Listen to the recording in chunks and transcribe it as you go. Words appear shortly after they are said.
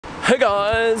Hey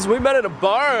guys, we made it to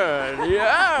Byron,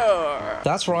 yeah!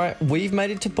 That's right, we've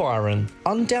made it to Byron.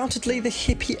 Undoubtedly the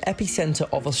hippie epicentre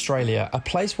of Australia, a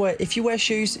place where if you wear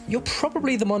shoes, you're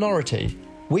probably the minority.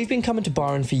 We've been coming to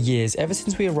Byron for years, ever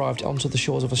since we arrived onto the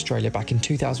shores of Australia back in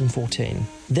 2014.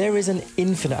 There is an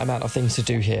infinite amount of things to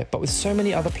do here, but with so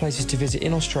many other places to visit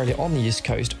in Australia on the East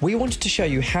Coast, we wanted to show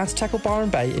you how to tackle Byron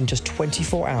Bay in just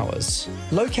 24 hours.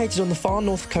 Located on the far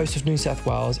north coast of New South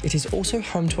Wales, it is also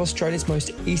home to Australia's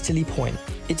most easterly point.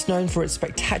 It's known for its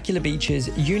spectacular beaches,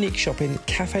 unique shopping,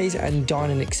 cafes and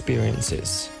dining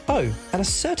experiences. Oh, and a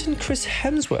certain Chris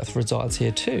Hemsworth resides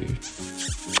here too.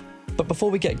 But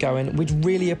before we get going, we'd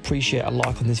really appreciate a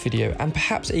like on this video and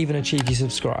perhaps even a cheeky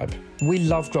subscribe. We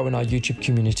love growing our YouTube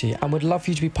community and would love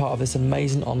for you to be part of this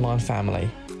amazing online family.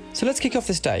 So let's kick off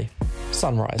this day.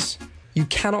 Sunrise. You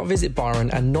cannot visit Byron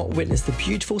and not witness the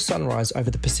beautiful sunrise over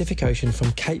the Pacific Ocean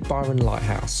from Cape Byron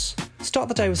Lighthouse. Start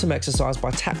the day with some exercise by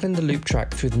tackling the loop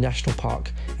track through the national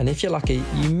park, and if you're lucky,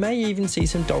 you may even see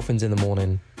some dolphins in the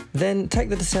morning. Then take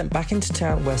the descent back into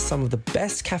town where some of the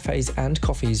best cafes and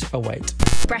coffees await.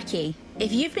 Brekkie.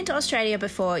 If you've been to Australia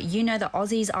before, you know that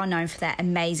Aussies are known for their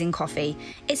amazing coffee.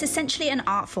 It's essentially an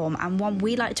art form and one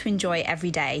we like to enjoy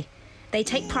every day. They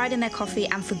take pride in their coffee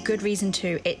and for good reason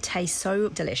too, it tastes so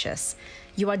delicious.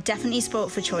 You are definitely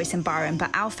spoilt for choice in Byron,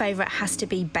 but our favourite has to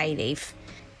be Bay Leaf.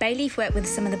 Bay Leaf work with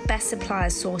some of the best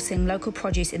suppliers sourcing local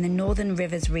produce in the Northern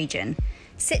Rivers region.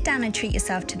 Sit down and treat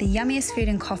yourself to the yummiest food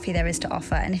and coffee there is to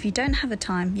offer, and if you don't have the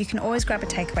time, you can always grab a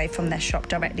takeaway from their shop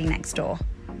directly next door.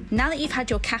 Now that you've had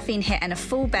your caffeine hit and a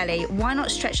full belly, why not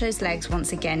stretch those legs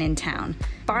once again in town?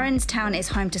 Byron's town is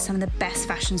home to some of the best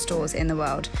fashion stores in the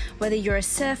world. Whether you're a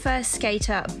surfer,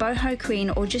 skater, boho queen,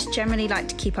 or just generally like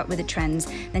to keep up with the trends,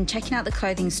 then checking out the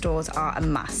clothing stores are a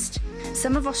must.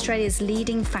 Some of Australia's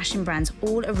leading fashion brands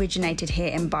all originated here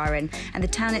in Byron, and the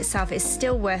town itself is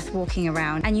still worth walking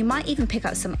around, and you might even pick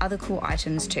up some other cool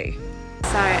items too.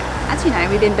 So, as you know,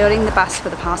 we've been building the bus for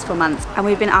the past 4 months and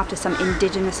we've been after some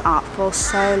Indigenous art for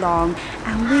so long,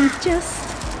 and we've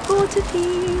just bought a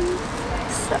piece.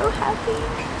 So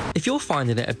happy. If you're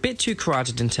finding it a bit too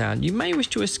crowded in town, you may wish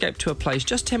to escape to a place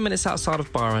just 10 minutes outside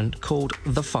of Byron called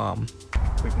The Farm.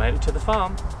 We've made it to the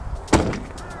farm.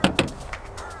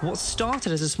 What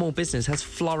started as a small business has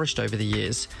flourished over the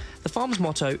years. The farm's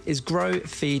motto is grow,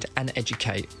 feed and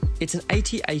educate. It's an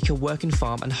 80-acre working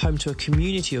farm and home to a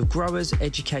community of growers,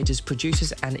 educators,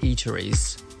 producers and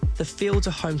eateries. The fields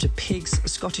are home to pigs,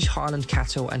 Scottish Highland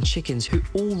cattle and chickens who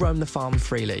all roam the farm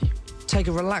freely. Take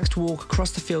a relaxed walk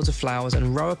across the fields of flowers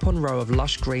and row upon row of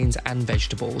lush greens and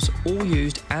vegetables, all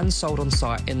used and sold on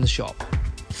site in the shop.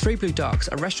 Three Blue Ducks,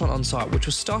 a restaurant on site which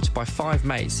was started by 5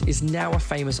 mates, is now a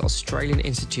famous Australian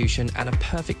institution and a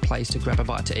perfect place to grab a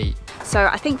bite to eat. So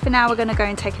I think for now we're going to go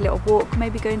and take a little walk,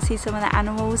 maybe go and see some of the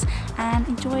animals and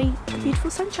enjoy the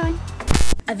beautiful sunshine.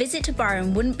 A visit to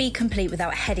Byron wouldn't be complete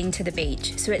without heading to the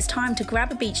beach, so it's time to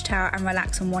grab a beach towel and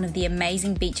relax on one of the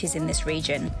amazing beaches in this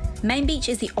region. Main Beach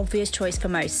is the obvious choice for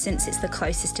most since it's the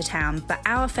closest to town, but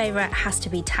our favourite has to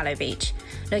be Tallow Beach.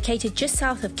 Located just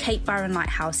south of Cape Byron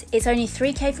Lighthouse, it's only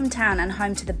 3k from town and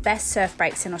home to the best surf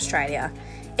breaks in Australia.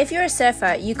 If you're a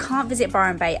surfer, you can't visit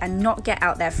Byron Bay and not get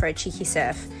out there for a cheeky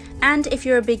surf. And if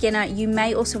you're a beginner, you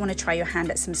may also want to try your hand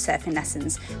at some surfing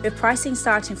lessons. With pricing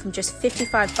starting from just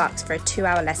 $55 for a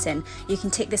 2-hour lesson, you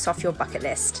can tick this off your bucket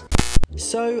list.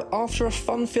 So, after a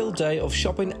fun-filled day of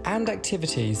shopping and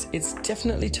activities, it's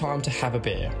definitely time to have a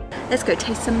beer. Let's go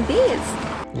taste some beers.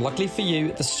 Luckily for you,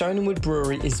 the Stonewood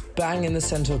Brewery is bang in the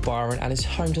centre of Byron and is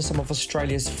home to some of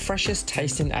Australia's freshest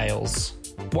tasting ales.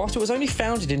 Whilst it was only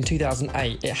founded in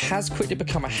 2008, it has quickly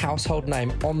become a household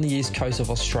name on the east coast of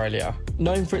Australia.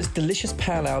 Known for its delicious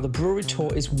pale ale, the brewery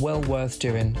tour is well worth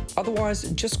doing. Otherwise,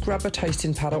 just grab a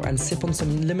tasting paddle and sip on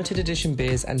some limited edition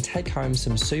beers and take home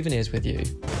some souvenirs with you.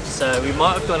 So we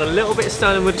might have gone a little bit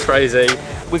Stonewood crazy.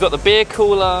 We got the beer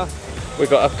cooler, we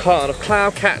got a carton of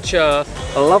cloud catcher,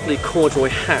 a lovely corduroy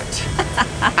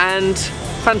hat, and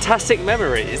fantastic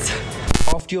memories.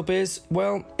 After your beers,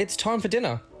 well, it's time for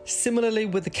dinner. Similarly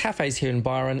with the cafes here in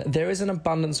Byron, there is an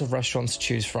abundance of restaurants to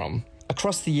choose from.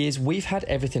 Across the years, we've had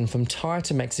everything from Thai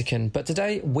to Mexican, but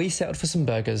today we settled for some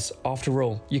burgers. After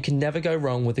all, you can never go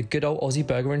wrong with a good old Aussie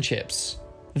burger and chips.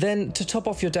 Then, to top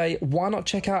off your day, why not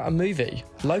check out a movie?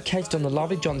 Located on the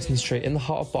lovely Johnson Street in the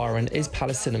heart of Byron is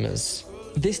Palace Cinemas.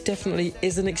 This definitely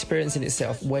is an experience in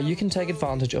itself where you can take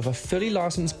advantage of a fully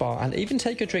licensed bar and even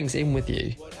take your drinks in with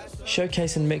you.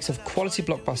 Showcasing a mix of quality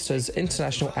blockbusters,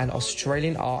 international and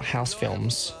Australian art house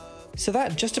films. So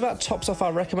that just about tops off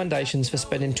our recommendations for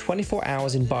spending 24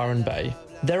 hours in Byron Bay.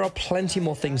 There are plenty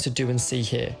more things to do and see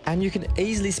here, and you can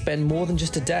easily spend more than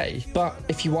just a day. But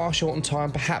if you are short on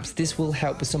time, perhaps this will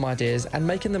help with some ideas and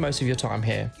making the most of your time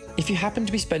here. If you happen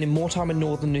to be spending more time in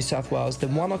northern New South Wales,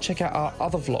 then why not check out our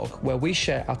other vlog where we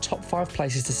share our top 5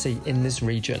 places to see in this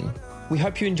region. We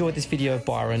hope you enjoyed this video of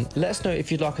Byron. Let us know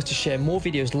if you'd like us to share more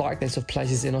videos like this of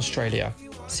places in Australia.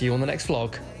 See you on the next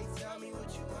vlog.